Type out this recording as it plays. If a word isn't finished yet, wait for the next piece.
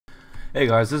Hey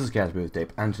guys, this is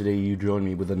Tape, and today you join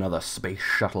me with another space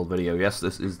shuttle video. Yes,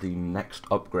 this is the next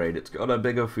upgrade. It's got a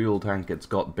bigger fuel tank, it's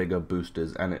got bigger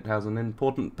boosters, and it has an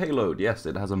important payload. Yes,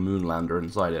 it has a moon lander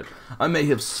inside it. I may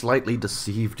have slightly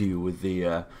deceived you with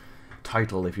the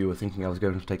title if you were thinking I was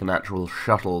going to take an actual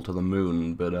shuttle to the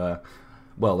moon, but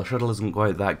well, the shuttle isn't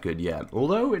quite that good yet.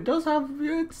 Although it does have,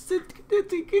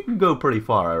 it can go pretty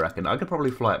far, I reckon. I could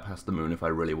probably fly it past the moon if I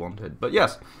really wanted. But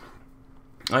yes,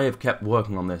 I have kept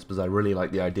working on this because I really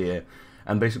like the idea,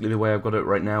 and basically the way I've got it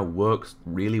right now works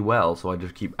really well, so I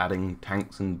just keep adding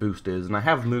tanks and boosters, and I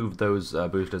have moved those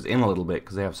boosters in a little bit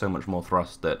because they have so much more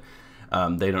thrust that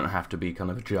they don't have to be kind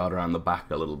of jarred around the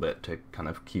back a little bit to kind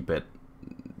of keep it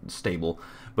stable.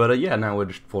 But yeah, now we're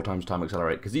just 4 times time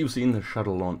accelerate, because you've seen the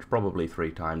shuttle launch probably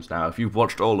 3 times now. If you've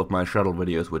watched all of my shuttle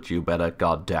videos, which you better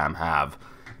goddamn have,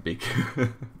 because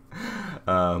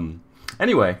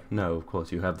anyway, no, of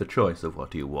course you have the choice of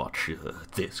what you watch,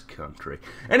 this country.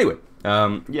 Anyway,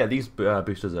 yeah, these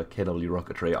boosters are KW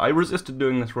rocketry. I resisted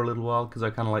doing this for a little while because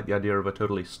I kind of like the idea of a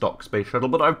totally stock space shuttle,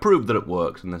 but I've proved that it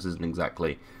works, and this isn't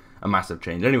exactly a massive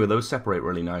change. Anyway, those separate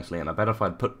really nicely, and I bet if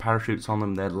I'd put parachutes on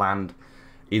them, they'd land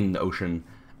in the ocean,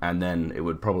 and then it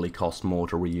would probably cost more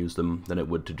to reuse them than it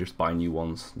would to just buy new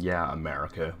ones. Yeah,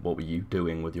 America, what were you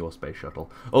doing with your space shuttle?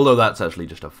 Although that's actually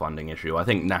just a funding issue. I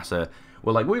think NASA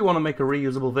were like, we want to make a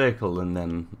reusable vehicle, and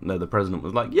then the president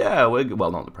was like, yeah, well,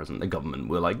 not the president, the government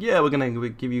were like, yeah, we're going to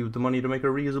give you the money to make a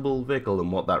reusable vehicle,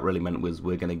 and what that really meant was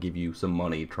we're going to give you some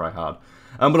money, try hard.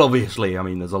 But obviously, I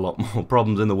mean, there's a lot more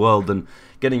problems in the world than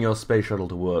getting your space shuttle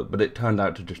to work, but it turned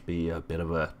out to just be a bit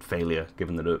of a failure,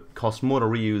 given that it cost more to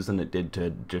reuse than it did to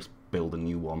just build a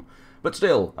new one. But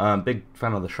still, big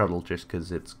fan of the shuttle just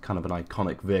because it's kind of an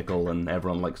iconic vehicle and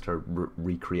everyone likes to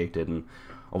recreate it, and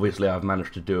obviously I've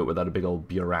managed to do it without a big old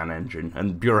Buran engine,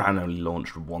 and Buran only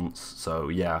launched once, so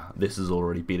yeah, this is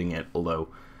already beating it, although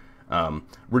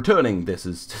returning this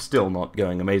is still not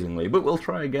going amazingly, but we'll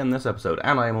try again this episode,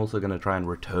 and I am also going to try and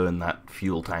return that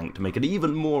fuel tank to make it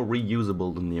even more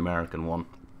reusable than the American one.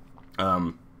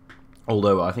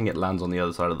 Although I think it lands on the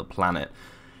other side of the planet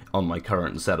on my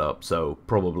current setup, so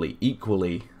probably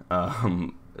equally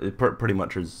pretty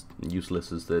much as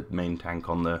useless as the main tank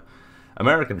on the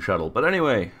American shuttle. But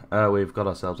anyway, we've got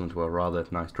ourselves into a rather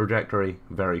nice trajectory,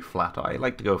 very flat. I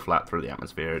like to go flat through the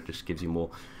atmosphere, it just gives you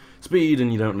more speed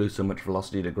and you don't lose so much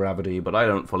velocity to gravity, but I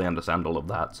don't fully understand all of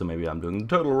that, so maybe I'm doing the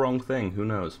total wrong thing, who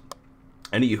knows.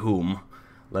 Anywhom,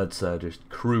 let's just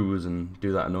cruise and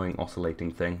do that annoying oscillating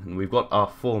thing. And we've got our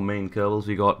 4 main Kerbals.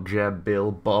 We got Jeb,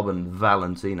 Bill, Bob, and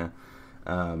Valentina.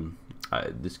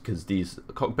 Because these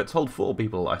cockpits hold 4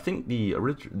 people. I think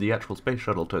the actual space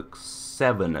shuttle took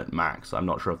 7 at max. I'm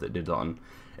not sure if it did that on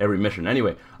every mission.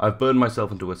 Anyway, I've burned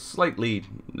myself into a slightly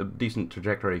decent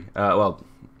trajectory. Well,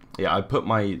 yeah, I put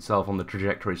myself on the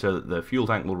trajectory so that the fuel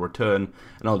tank will return,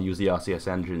 and I'll use the RCS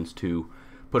engines to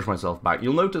push myself back.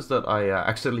 You'll notice that I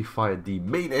accidentally fired the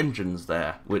main engines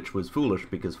there, which was foolish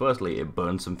because firstly it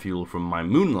burned some fuel from my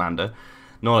moon lander,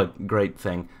 not a great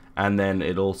thing, and then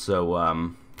it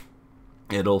also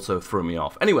threw me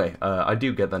off. Anyway, I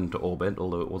do get that into orbit,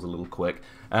 although it was a little quick,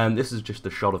 and this is just a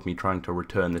shot of me trying to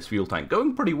return this fuel tank.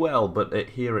 Going pretty well, but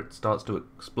here it starts to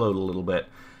explode a little bit.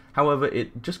 However,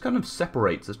 it just kind of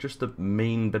separates. It's just the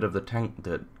main bit of the tank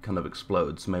that kind of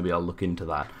explodes, so maybe I'll look into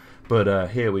that.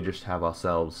 But here we just have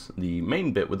ourselves the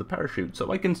main bit with the parachute,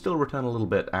 so I can still return a little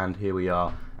bit, and here we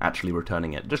are actually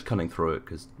returning it, just cutting through it,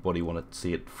 because what do you want to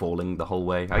see it falling the whole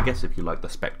way? I guess if you like the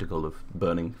spectacle of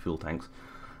burning fuel tanks.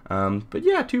 But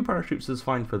yeah, 2 parachutes is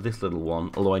fine for this little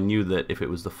one, although I knew that if it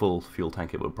was the full fuel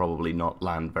tank it would probably not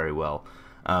land very well.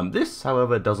 This,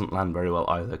 however, doesn't land very well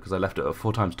either, because I left it at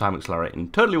 4 times time accelerate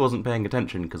and totally wasn't paying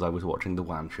attention because I was watching the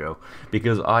WAN show.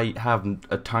 Because I have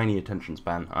a tiny attention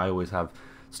span. I always have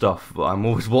stuff, I'm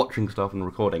always watching stuff and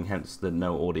recording, hence the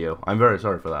no audio. I'm very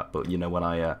sorry for that, but you know, when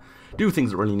I do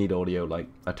things that really need audio, like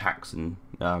attacks and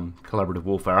collaborative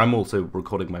warfare, I'm also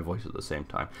recording my voice at the same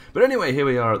time. But anyway, here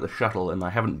we are at the shuttle, and I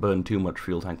haven't burned too much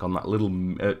fuel tank on that little...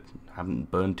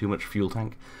 haven't burned too much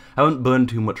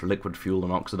liquid fuel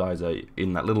and oxidizer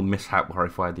in that little mishap where I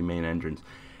fired the main engines.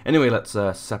 Anyway, let's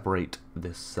separate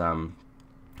this... well,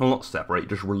 not separate,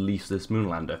 just release this moon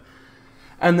lander.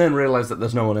 And then realize that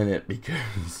there's no one in it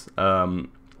because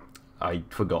I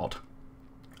forgot,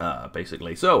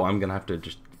 basically. So I'm going to have to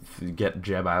just get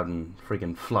Jeb out and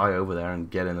freaking fly over there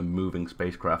and get in a moving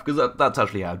spacecraft, because that's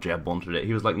actually how Jeb wanted it.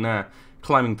 He was like, nah,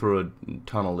 climbing through a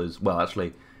tunnel is, well,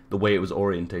 actually, the way it was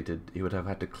orientated, he would have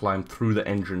had to climb through the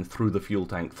engine, through the fuel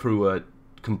tank, through a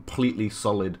completely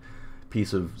solid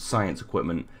piece of science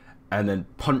equipment, and then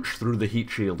punch through the heat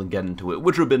shield and get into it,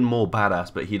 which would have been more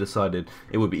badass, but he decided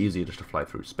it would be easier just to fly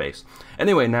through space.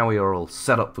 Anyway, now we are all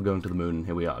set up for going to the moon, and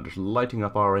here we are, just lighting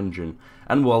up our engine,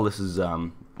 and while this is,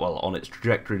 well, on its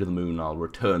trajectory to the moon, I'll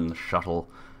return the shuttle,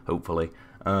 hopefully.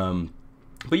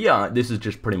 But yeah, this is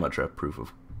just pretty much a proof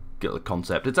of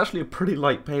concept. It's actually a pretty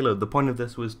light payload. The point of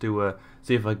this was to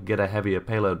see if I could get a heavier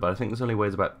payload, but I think this only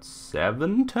weighs about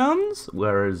 7 tons,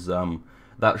 whereas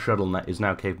that shuttle is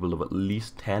now capable of at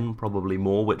least 10, probably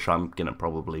more, which I'm going to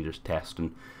probably just test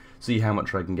and see how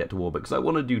much I can get to orbit, because I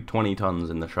want to do 20 tons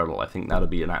in the shuttle. I think that'll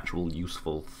be an actual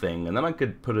useful thing, and then I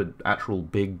could put an actual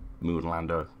big moon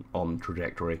lander on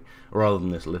trajectory, rather than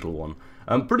this little one.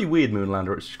 Pretty weird moon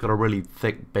lander. It's just got a really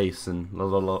thick base and a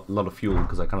lot of fuel,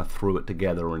 because I kind of threw it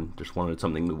together and just wanted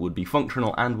something that would be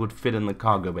functional and would fit in the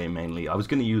cargo bay mainly. I was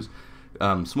going to use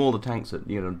smaller tanks that,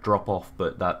 you know, drop off,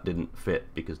 but that didn't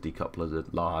fit because decouplers are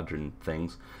large and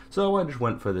things. So I just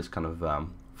went for this kind of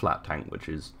flat tank, which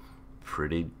is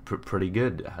pretty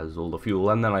good. It has all the fuel,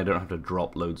 and then I don't have to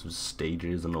drop loads of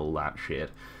stages and all that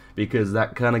shit, because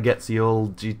that kind of gets the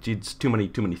old, it's too many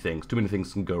things. Too many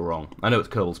things can go wrong. I know it's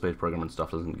Kerbal Space Program and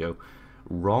stuff doesn't go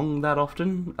wrong that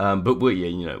often, but yeah,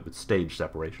 you know, with stage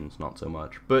separations, not so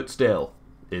much. But still,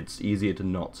 it's easier to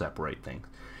not separate things.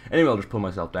 Anyway, I'll just pull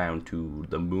myself down to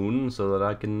the moon so that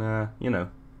I can, you know,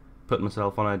 put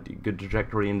myself on a good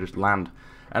trajectory and just land.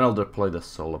 And I'll deploy the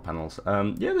solar panels.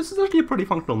 Yeah, this is actually a pretty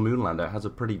functional moon lander. It has a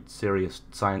pretty serious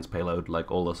science payload, like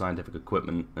all the scientific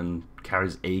equipment, and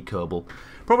carries a Kerbal.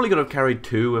 Probably could have carried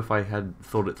 2 if I had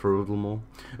thought it through a little more.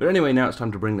 But anyway, now it's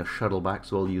time to bring the shuttle back,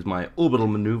 so I'll use my orbital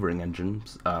maneuvering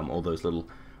engines, all those little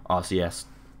RCS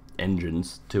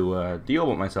engines, to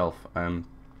deorbit myself.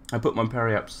 I put my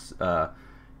periaps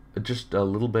just a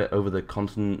little bit over the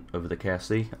continent, over the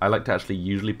KSC. I like to actually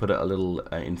usually put it a little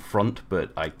in front,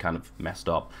 but I kind of messed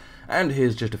up. And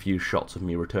here's just a few shots of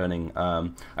me returning. I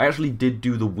actually did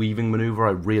do the weaving maneuver.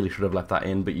 I really should have left that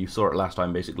in, but you saw it last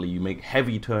time. Basically, you make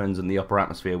heavy turns in the upper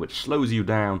atmosphere, which slows you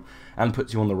down and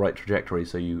puts you on the right trajectory,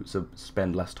 so you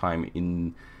spend less time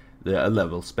in the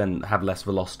level, have less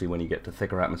velocity when you get to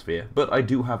thicker atmosphere. But I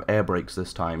do have air brakes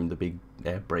this time, the big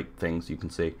air brake things you can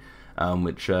see.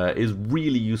 Which is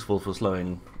really useful for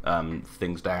slowing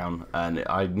things down, and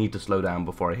I need to slow down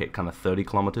before I hit kind of 30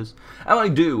 kilometers, and I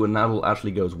do, and that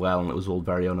actually goes well, and it was all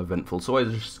very uneventful. So I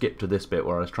just skipped to this bit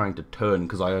where I was trying to turn,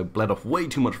 because I bled off way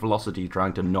too much velocity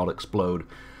trying to not explode,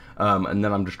 and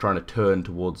then I'm just trying to turn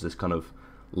towards this kind of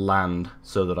land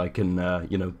so that I can,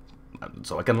 you know,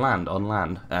 so I can land on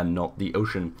land and not the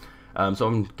ocean. So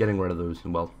I'm getting rid of those,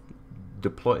 well,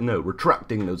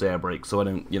 retracting those air brakes so I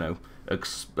don't, you know,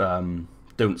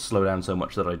 don't slow down so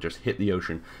much that I just hit the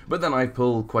ocean. But then I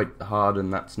pull quite hard,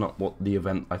 and that's not what the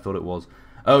event I thought it was.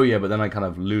 Oh yeah, but then I kind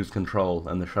of lose control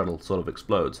and the shuttle sort of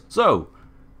explodes. So,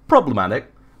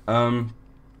 problematic.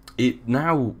 It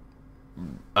now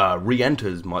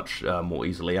re-enters much more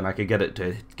easily, and I could get it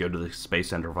to go to the space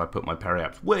center if I put my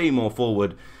periaps way more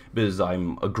forward, because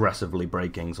I'm aggressively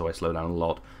braking, so I slow down a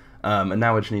lot. And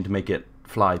now I just need to make it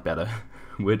fly better,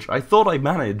 which I thought I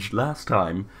managed last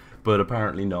time, but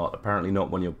apparently not. Apparently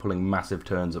not when you're pulling massive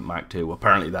turns at Mach 2.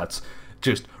 Apparently that's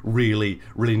just really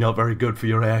not very good for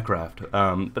your aircraft.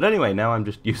 But anyway, now I'm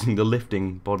just using the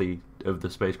lifting body of the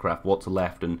spacecraft, what's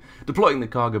left, and deploying the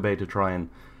cargo bay to try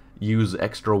and use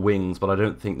extra wings, but I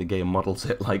don't think the game models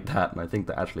it like that, and I think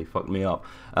that actually fucked me up.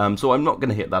 So I'm not going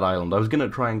to hit that island. I was going to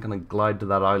try and kind of glide to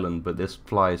that island, but this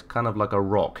flies kind of like a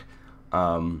rock.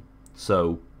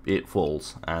 So it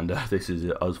falls, and this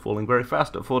is us falling very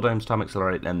fast at 4 times time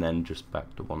accelerate, and then just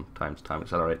back to 1 times time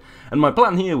accelerate. And my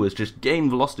plan here was just gain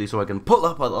velocity so I can pull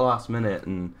up at the last minute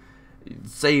and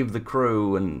save the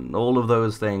crew and all of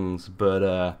those things,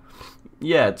 but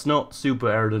yeah, it's not super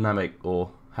aerodynamic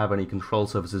or have any control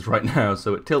surfaces right now,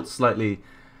 so it tilts slightly,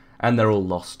 and they're all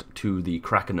lost to the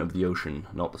Kraken of the ocean,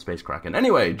 not the Space Kraken.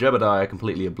 Anyway, Jebediah,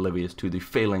 completely oblivious to the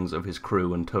failings of his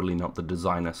crew and totally not the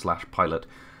designer slash pilot.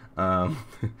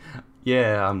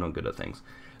 Yeah, I'm not good at things.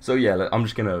 So yeah, I'm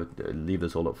just gonna leave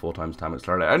this all at 4 times time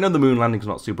accelerate. I know the moon landing's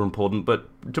not super important, but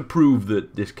to prove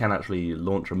that this can actually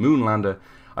launch a moon lander,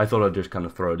 I thought I'd just kind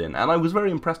of throw it in. And I was very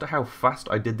impressed at how fast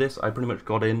I did this. I pretty much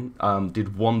got in,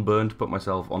 did 1 burn to put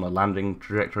myself on a landing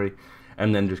trajectory,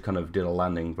 and then just kind of did a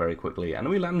landing very quickly. And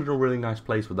we landed in a really nice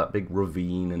place with that big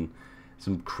ravine and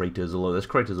some craters, although there's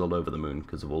craters all over the moon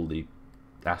because of all the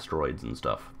asteroids and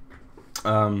stuff.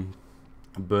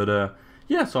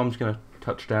 Yeah, so I'm just going to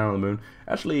touch down on the moon.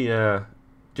 Actually,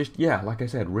 just, yeah, like I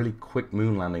said, really quick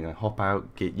moon landing. I hop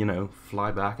out, get, you know,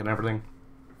 fly back and everything.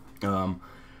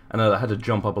 And I had to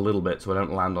jump up a little bit so I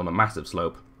don't land on a massive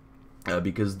slope.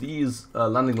 because these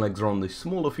landing legs are on the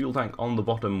smaller fuel tank on the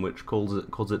bottom, which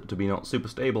causes it to be not super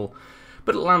stable.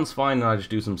 But it lands fine, and I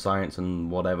just do some science and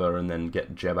whatever, and then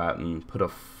get Jeb out and put a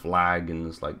flag, and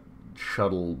it's like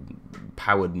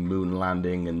shuttle-powered moon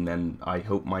landing, and then I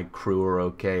hope my crew are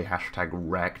okay, hashtag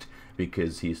wrecked,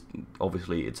 because he's,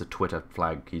 obviously, it's a Twitter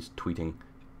flag, he's tweeting,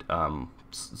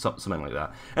 something like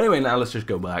that. Anyway, now let's just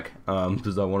go back,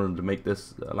 because I wanted to make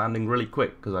this landing really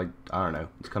quick, because I don't know,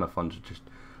 it's kind of fun to just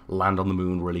land on the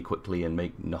moon really quickly and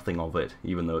make nothing of it,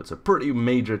 even though it's a pretty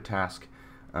major task.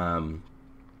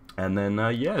 And then,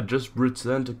 yeah, just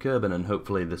return to Kerbal, and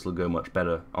hopefully this will go much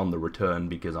better on the return,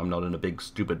 because I'm not in a big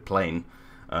stupid plane,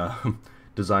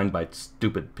 designed by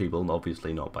stupid people,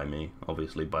 obviously not by me,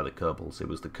 obviously by the Kerbals. It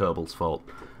was the Kerbals' fault.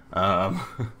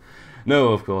 No,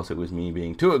 of course, it was me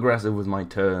being too aggressive with my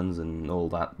turns and all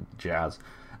that jazz.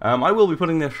 I will be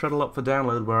putting this shuttle up for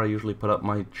download, where I usually put up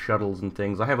my shuttles and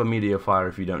things. I have a media fire,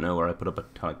 if you don't know, where I put up a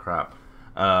ton of crap.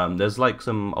 There's like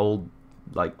some old,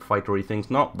 like, fightery things,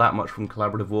 not that much from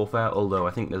Collaborative Warfare, although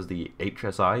I think there's the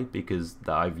HSI, because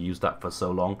I've used that for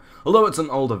so long, although it's an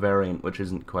older variant, which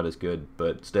isn't quite as good,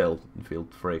 but still, feel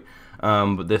free.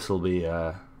 But this will be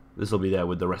there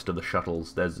with the rest of the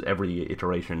shuttles. There's every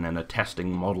iteration and a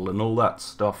testing model and all that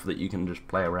stuff that you can just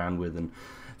play around with and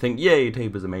think, yay,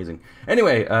 tape is amazing.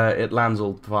 Anyway, it lands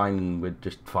all fine, and we're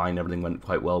just fine, everything went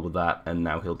quite well with that, and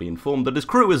now he'll be informed that his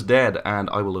crew is dead, and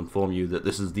I will inform you that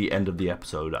this is the end of the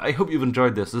episode. I hope you've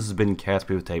enjoyed this. This has been Chaos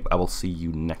With Tape. I will see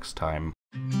you next time.